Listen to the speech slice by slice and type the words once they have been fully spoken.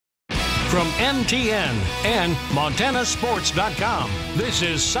From MTN and MontanaSports.com, this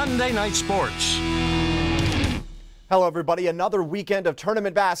is Sunday Night Sports. Hello, everybody. Another weekend of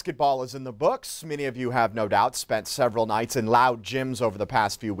tournament basketball is in the books. Many of you have no doubt spent several nights in loud gyms over the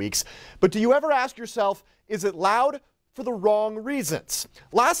past few weeks. But do you ever ask yourself, is it loud for the wrong reasons?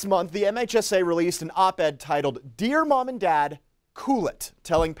 Last month, the MHSA released an op-ed titled, "Dear Mom and Dad, Cool It,"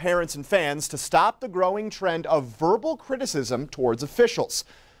 telling parents and fans to stop the growing trend of verbal criticism towards officials.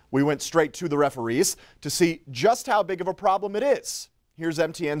 We went straight to the referees to see just how big of a problem it is. Here's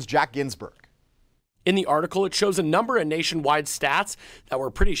MTN's Jack Ginsburg. In the article, it shows a number of nationwide stats that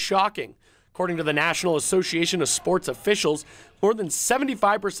were pretty shocking. According to the National Association of Sports Officials, more than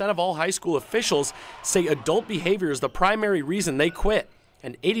 75% of all high school officials say adult behavior is the primary reason they quit,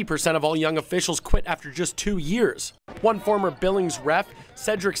 and 80% of all young officials quit after just 2 years. One former Billings ref,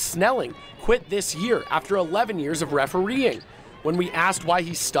 Cedric Snelling, quit this year after 11 years of refereeing. When we asked why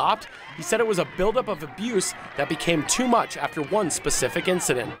he stopped, he said it was a buildup of abuse that became too much after one specific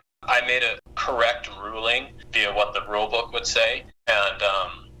incident. I made a correct ruling via what the rule book would say, and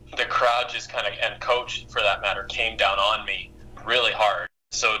the crowd just kind of, and coach for that matter, came down on me really hard.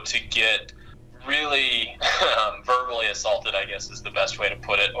 So to get really verbally assaulted, I guess is the best way to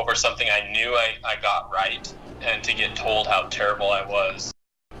put it, over something I knew I got right, and to get told how terrible I was,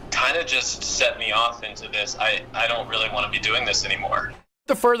 kind of just set me off into this. I don't really want to be doing this anymore.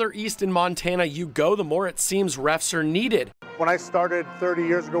 The further east in Montana you go, the more it seems refs are needed. When I started 30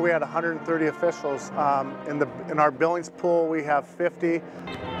 years ago, we had 130 officials. In our Billings pool, we have 50.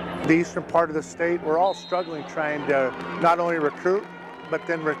 The eastern part of the state, we're all struggling trying to not only recruit, but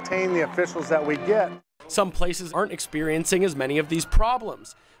then retain the officials that we get. Some places aren't experiencing as many of these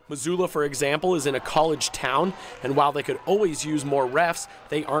problems. Missoula, for example, is in a college town, and while they could always use more refs,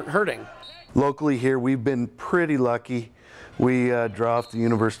 they aren't hurting. Locally here, we've been pretty lucky. We draw off the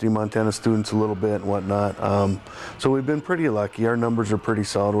University of Montana students a little bit and whatnot. So we've been pretty lucky. Our numbers are pretty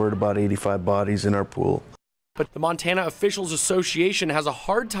solid. We're at about 85 bodies in our pool. But the Montana Officials Association has a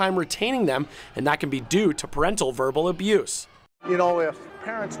hard time retaining them, and that can be due to parental verbal abuse. You know, if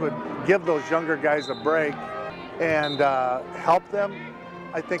parents would give those younger guys a break and help them,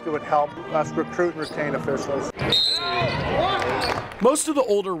 I think it would help us recruit and retain officials. Most of the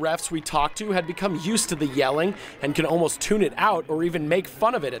older refs we talked to had become used to the yelling and can almost tune it out or even make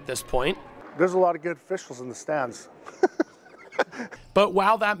fun of it at this point. There's a lot of good officials in the stands. But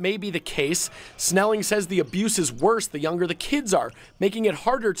while that may be the case, Snelling says the abuse is worse the younger the kids are, making it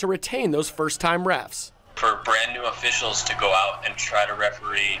harder to retain those first-time refs. For brand new officials to go out and try to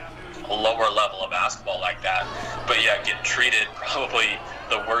referee a lower level of basketball like that, but yet get treated probably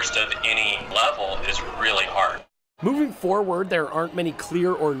the worst of any level, is really hard. Moving forward, there aren't many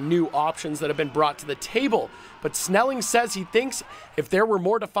clear or new options that have been brought to the table, but Snelling says he thinks if there were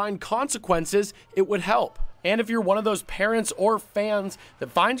more defined consequences, it would help. And if you're one of those parents or fans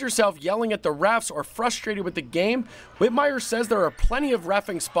that finds yourself yelling at the refs or frustrated with the game, Whitmire says there are plenty of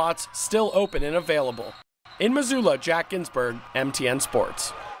reffing spots still open and available. In Missoula, Jack Ginsburg, MTN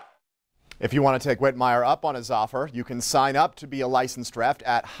Sports. If you want to take Whitmire up on his offer, you can sign up to be a licensed ref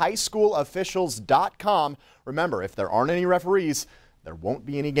at highschoolofficials.com. Remember, if there aren't any referees, there won't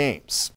be any games.